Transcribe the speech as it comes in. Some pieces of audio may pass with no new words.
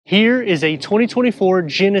Here is a 2024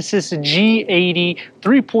 Genesis G80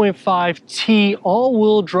 3.5T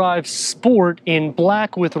all-wheel drive sport in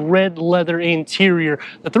black with red leather interior.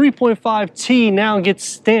 The 3.5T now gets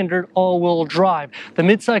standard all-wheel drive. The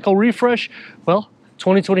mid-cycle refresh, well,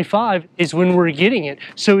 2025 is when we're getting it.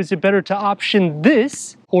 So is it better to option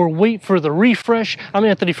this or wait for the refresh? I'm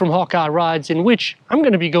Anthony from Hawkeye Rides, in which I'm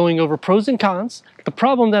going to be going over pros and cons, the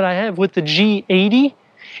problem that I have with the G80,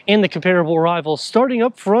 and the comparable rivals. Starting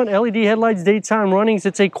up front, LED headlights, daytime runnings.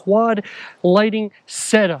 It's a quad lighting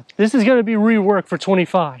setup. This is going to be reworked for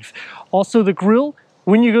 25. Also the grille,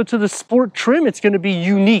 when you go to the sport trim, it's going to be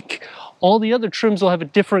unique. All the other trims will have a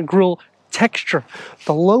different grille texture.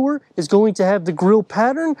 The lower is going to have the grille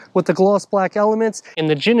pattern with the gloss black elements and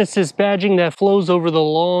the Genesis badging that flows over the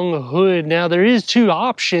long hood. Now there is two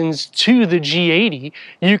options to the G80.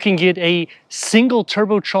 You can get a single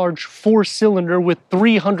turbocharged 4-cylinder with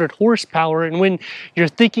 300 horsepower, and when you're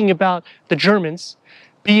thinking about the Germans,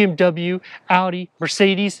 BMW, Audi,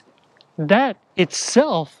 Mercedes, that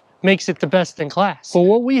itself makes it the best in class. But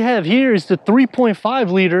what we have here is the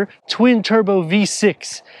 3.5 liter twin turbo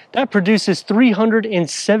V6 that produces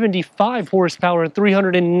 375 horsepower and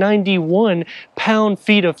 391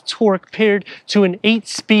 pound-feet of torque paired to an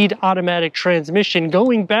 8-speed automatic transmission.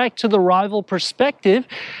 Going back to the rival perspective,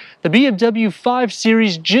 the BMW 5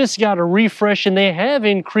 Series just got a refresh, and they have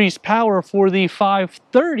increased power for the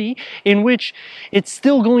 530, in which it's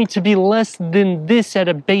still going to be less than this at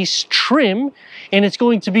a base trim, and it's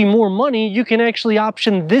going to be more money. You can actually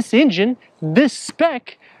option this engine, this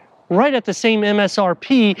spec, right at the same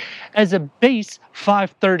MSRP as a base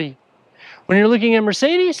 530. When you're looking at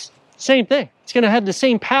Mercedes, same thing. It's going to have the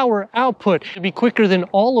same power output. It'll be quicker than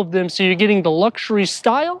all of them, so you're getting the luxury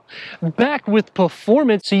style backed with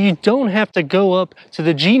performance, so you don't have to go up to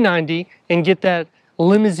the G90 and get that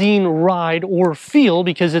limousine ride or feel,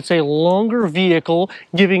 because it's a longer vehicle,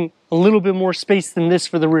 giving a little bit more space than this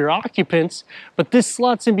for the rear occupants, but this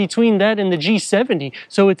slots in between that and the G70,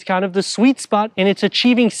 so it's kind of the sweet spot, and it's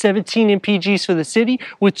achieving 17 mpgs for the city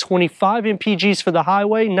with 25 mpgs for the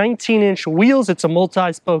highway, 19-inch wheels. It's a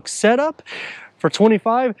multi-spoke setup. For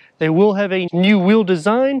 25, they will have a new wheel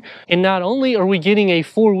design, and not only are we getting a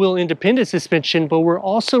 4-wheel independent suspension, but we're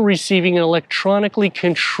also receiving an electronically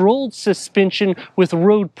controlled suspension with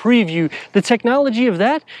road preview. The technology of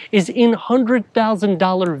that is in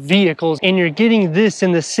 $100,000 vehicles, and you're getting this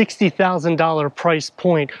in the $60,000 price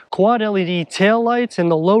point. Quad LED taillights, and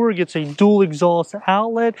the lower gets a dual exhaust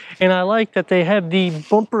outlet, and I like that they have the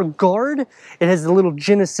bumper guard. It has the little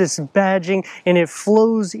Genesis badging, and it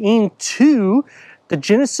flows into the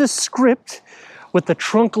Genesis script with the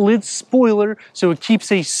trunk lid spoiler, so it keeps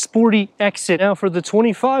a sporty exit. Now for the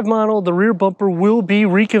 25 model, the rear bumper will be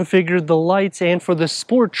reconfigured, the lights, and for the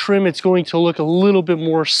sport trim, it's going to look a little bit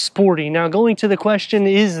more sporty. Now going to the question,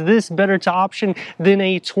 is this better to option than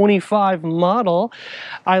a 25 model?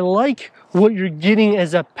 I like what you're getting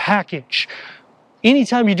as a package.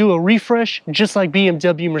 Anytime you do a refresh, just like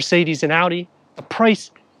BMW, Mercedes, and Audi, the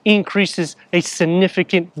price increases a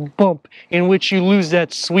significant bump in which you lose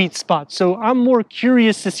that sweet spot. So I'm more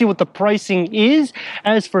curious to see what the pricing is.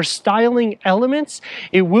 As for styling elements,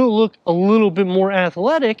 it will look a little bit more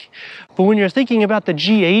athletic, but when you're thinking about the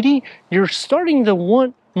G80, you're starting to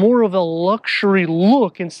want more of a luxury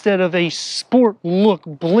look instead of a sport look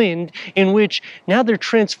blend, in which now they're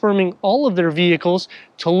transforming all of their vehicles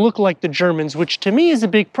to look like the Germans, which to me is a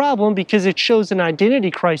big problem because it shows an identity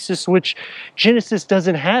crisis, which Genesis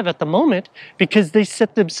doesn't have at the moment, because they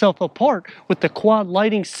set themselves apart with the quad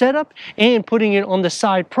lighting setup and putting it on the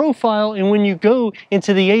side profile. And when you go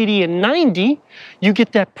into the 80 and 90, you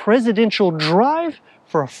get that presidential drive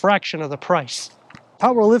for a fraction of the price.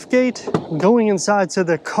 Power liftgate going inside to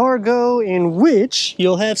the cargo, in which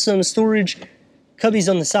you'll have some storage cubbies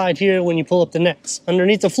on the side here when you pull up the nets.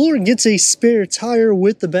 Underneath the floor gets a spare tire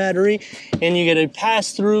with the battery, and you get a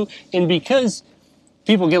pass-through. And because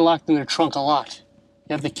people get locked in their trunk a lot,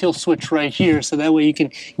 you have the kill switch right here, so that way you can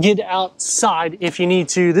get outside if you need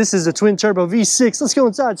to. This is a twin turbo V6. Let's go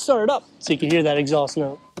inside, start it up, so you can hear that exhaust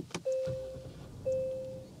note.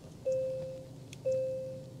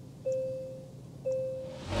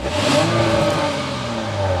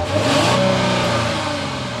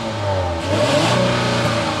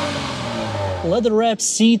 Leather wrapped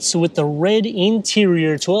seats with the red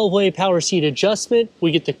interior, 12-way power seat adjustment.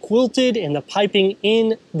 We get the quilted and the piping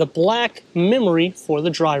in the black memory for the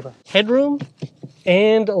driver. Headroom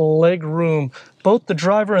and leg room. Both the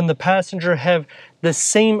driver and the passenger have the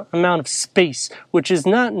same amount of space, which is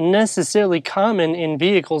not necessarily common in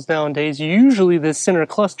vehicles nowadays. Usually the center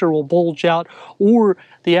cluster will bulge out, or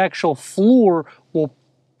the actual floor will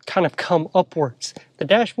kind of come upwards. The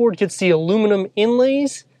dashboard gets the aluminum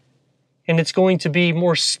inlays, and it's going to be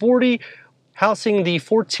more sporty, housing the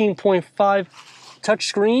 14.5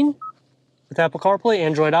 touchscreen with Apple CarPlay,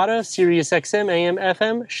 Android Auto, Sirius XM, AM,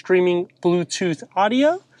 FM, streaming Bluetooth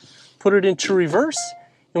audio. Put it into reverse,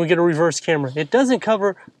 and we get a reverse camera. It doesn't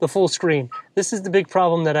cover the full screen. This is the big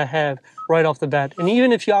problem that I have right off the bat. And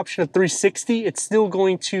even if you option a 360, it's still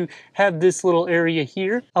going to have this little area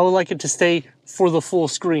here. I would like it to stay for the full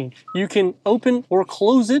screen. You can open or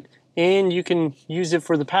close it, and you can use it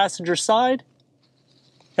for the passenger side.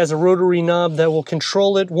 Has a rotary knob that will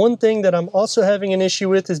control it. One thing that I'm also having an issue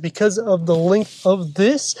with is because of the length of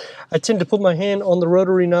this, I tend to put my hand on the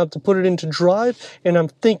rotary knob to put it into drive, and I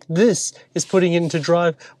think this is putting it into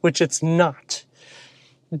drive, which it's not.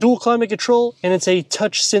 Dual climate control, and it's a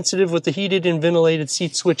touch sensitive with the heated and ventilated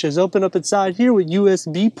seat switches. Open up inside here with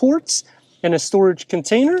USB ports and a storage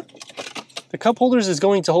container. The cup holders is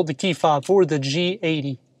going to hold the key fob for the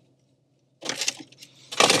G80.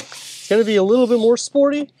 Going to be a little bit more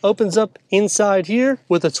sporty. Opens up inside here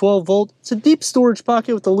with a 12 volt. It's a deep storage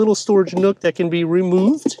pocket with a little storage nook that can be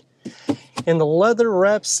removed. And the leather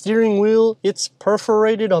wrapped steering wheel, it's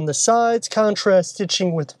perforated on the sides, contrast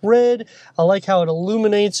stitching with red. I like how it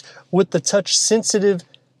illuminates with the touch sensitive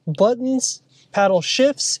buttons, paddle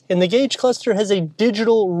shifts, and the gauge cluster has a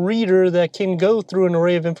digital reader that can go through an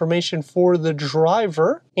array of information for the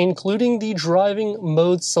driver, including the driving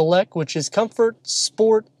mode select, which is comfort,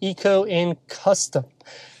 sport, eco, and custom.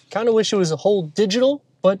 Kind of wish it was a whole digital,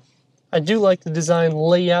 but I do like the design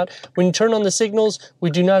layout. When you turn on the signals, we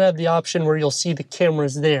do not have the option where you'll see the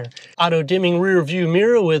cameras there. Auto dimming rear view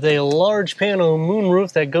mirror with a large panel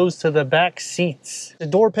moonroof that goes to the back seats. The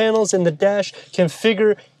door panels and the dash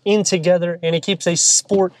configure in together, and it keeps a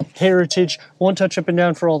sport heritage. One touch up and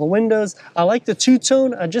down for all the windows. I like the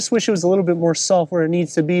two-tone. I just wish it was a little bit more soft where it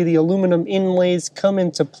needs to be. The aluminum inlays come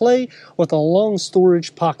into play with a long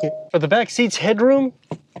storage pocket. For the back seats headroom,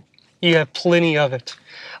 you have plenty of it.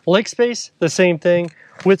 Leg space, the same thing,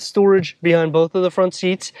 with storage behind both of the front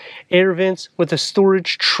seats. Air vents with a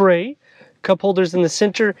storage tray. Cup holders in the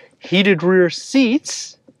center, heated rear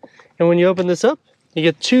seats. And when you open this up, you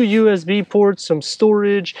get two USB ports, some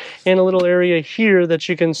storage, and a little area here that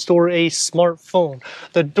you can store a smartphone.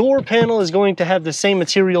 The door panel is going to have the same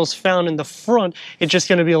materials found in the front. It's just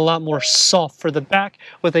going to be a lot more soft for the back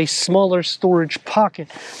with a smaller storage pocket.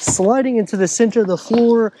 Sliding into the center, the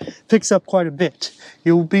floor picks up quite a bit.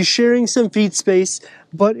 You'll be sharing some feet space,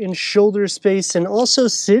 butt and shoulder space, and also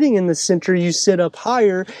sitting in the center, you sit up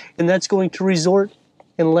higher, and that's going to result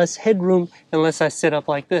in less headroom unless I sit up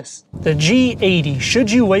like this. The G80,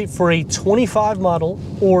 should you wait for a 25 model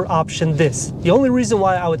or option this? The only reason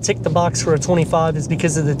why I would tick the box for a 25 is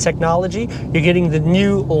because of the technology. You're getting the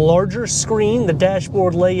new larger screen, the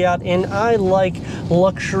dashboard layout, and I like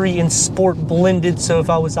luxury and sport blended, so if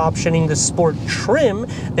I was optioning the sport trim,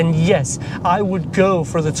 then yes, I would go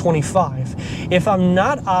for the 25. If I'm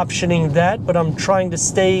not optioning that, but I'm trying to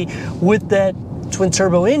stay with that twin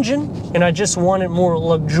turbo engine and I just want it more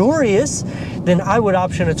luxurious, then I would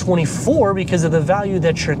option a 24 because of the value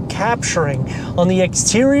that you're capturing. On the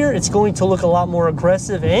exterior, it's going to look a lot more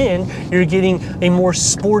aggressive and you're getting a more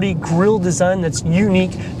sporty grille design that's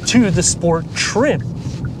unique to the sport trim.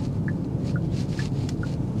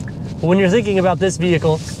 When you're thinking about this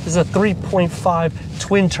vehicle, this is a 3.5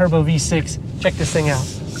 twin turbo V6. Check this thing out.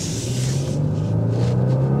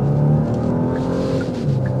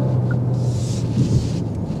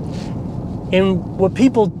 And what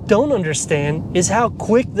people don't understand is how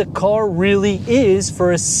quick the car really is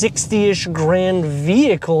for a 60-ish grand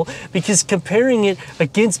vehicle, because comparing it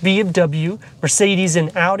against BMW, Mercedes,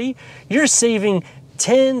 and Audi, you're saving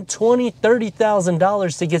 $10,000, $20,000,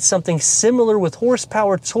 $30,000 to get something similar with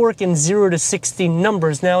horsepower, torque, and 0 to 60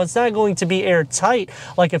 numbers. Now, it's not going to be airtight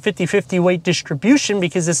like a 50-50 weight distribution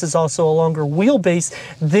because this is also a longer wheelbase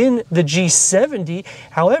than the G70.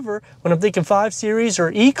 However, when I'm thinking 5 Series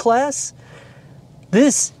or E-Class,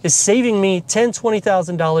 this is saving me $10,000,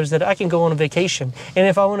 $20,000 that I can go on a vacation. And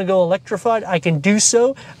if I want to go electrified, I can do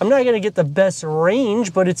so. I'm not going to get the best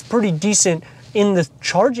range, but it's pretty decent in the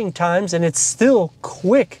charging times, and it's still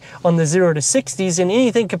quick on the 0 to 60s, and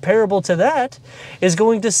anything comparable to that is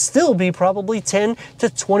going to still be probably $10,000 to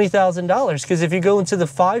 $20,000. Because if you go into the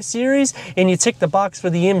 5 Series and you tick the box for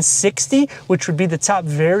the M60, which would be the top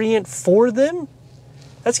variant for them,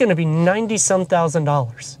 that's going to be $90-some thousand.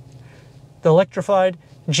 The electrified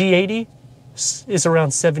G80 is around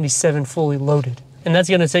 77 fully loaded. And that's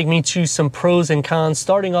going to take me to some pros and cons.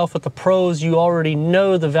 Starting off with the pros, you already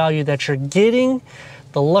know the value that you're getting,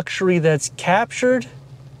 the luxury that's captured.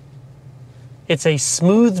 It's a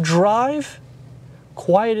smooth drive,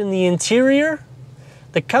 quiet in the interior.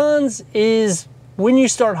 The cons is when you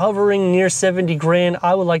start hovering near 70 grand,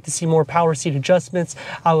 I would like to see more power seat adjustments.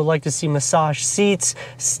 I would like to see massage seats,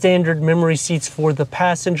 standard memory seats for the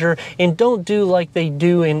passenger, and don't do like they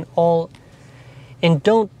do and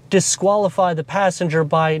don't disqualify the passenger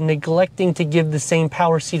by neglecting to give the same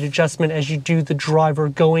power seat adjustment as you do the driver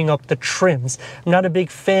going up the trims. I'm not a big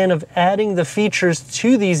fan of adding the features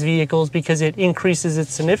to these vehicles because it increases it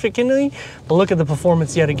significantly, but look at the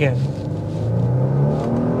performance yet again.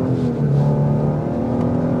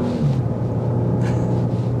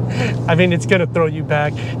 I mean, it's gonna throw you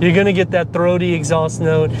back. You're gonna get that throaty exhaust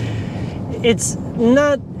note. It's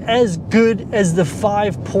not as good as the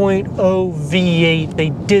 5.0 V8 they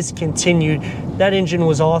discontinued. That engine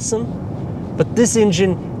was awesome, but this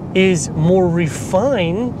engine is more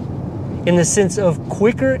refined in the sense of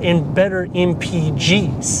quicker and better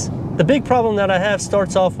MPGs. The big problem that I have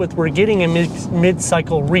starts off with we're getting a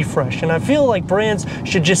mid-cycle refresh, and I feel like brands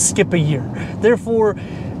should just skip a year. Therefore,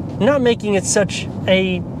 not making it such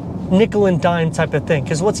a nickel and dime type of thing,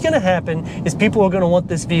 because what's going to happen is people are going to want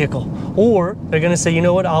this vehicle, or they're going to say, you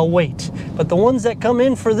know what, I'll wait. But the ones that come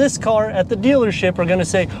in for this car at the dealership are going to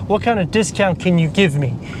say, what kind of discount can you give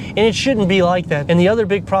me? And it shouldn't be like that. And the other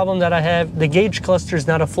big problem that I have, the gauge cluster is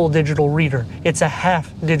not a full digital reader. It's a half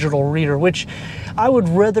digital reader, which I would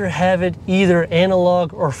rather have it either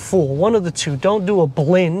analog or full, one of the two. Don't do a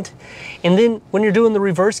blend. And then when you're doing the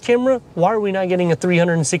reverse camera, why are we not getting a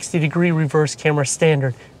 360-degree reverse camera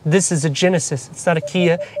standard? This is a Genesis, it's not a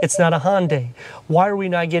Kia, it's not a Hyundai. Why are we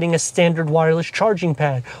not getting a standard wireless charging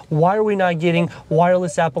pad? Why are we not getting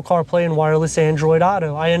wireless Apple CarPlay and wireless Android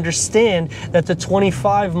Auto? I understand that the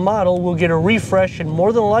 25 model will get a refresh, and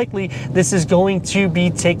more than likely this is going to be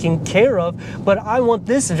taken care of, but I want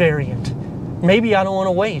this variant. Maybe I don't want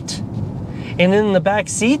to wait. And then in the back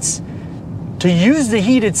seats, to use the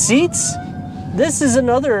heated seats, this is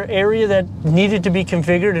another area that needed to be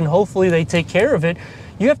configured, and hopefully they take care of it.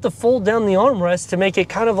 You have to fold down the armrest to make it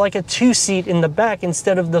kind of like a 2-seat in the back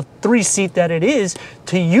instead of the 3-seat that it is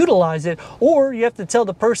to utilize it. Or you have to tell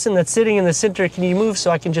the person that's sitting in the center, can you move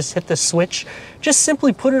so I can just hit the switch? Just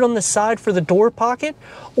simply put it on the side for the door pocket,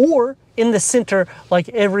 or in the center like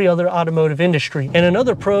every other automotive industry. And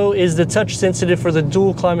another pro is the touch sensitive for the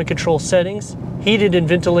dual climate control settings, heated and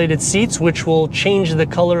ventilated seats, which will change the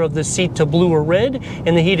color of the seat to blue or red,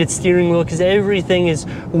 and the heated steering wheel, because everything is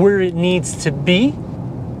where it needs to be.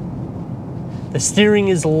 The steering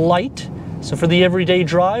is light, so for the everyday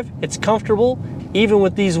drive, it's comfortable. Even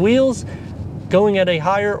with these wheels, going at a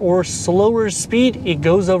higher or slower speed, it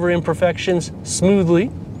goes over imperfections smoothly.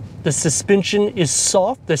 The suspension is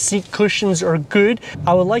soft, the seat cushions are good.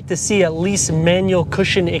 I would like to see at least manual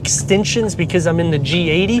cushion extensions because I'm in the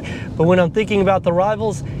G80, but when I'm thinking about the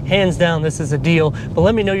rivals, hands down, this is a deal. But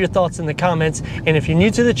let me know your thoughts in the comments, and if you're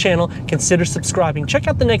new to the channel, consider subscribing. Check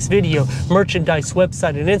out the next video, merchandise,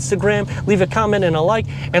 website, and Instagram. Leave a comment and a like,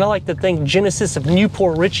 and I'd like to thank Genesis of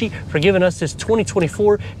Newport Richey for giving us this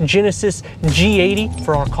 2024 Genesis G80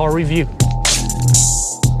 for our car review.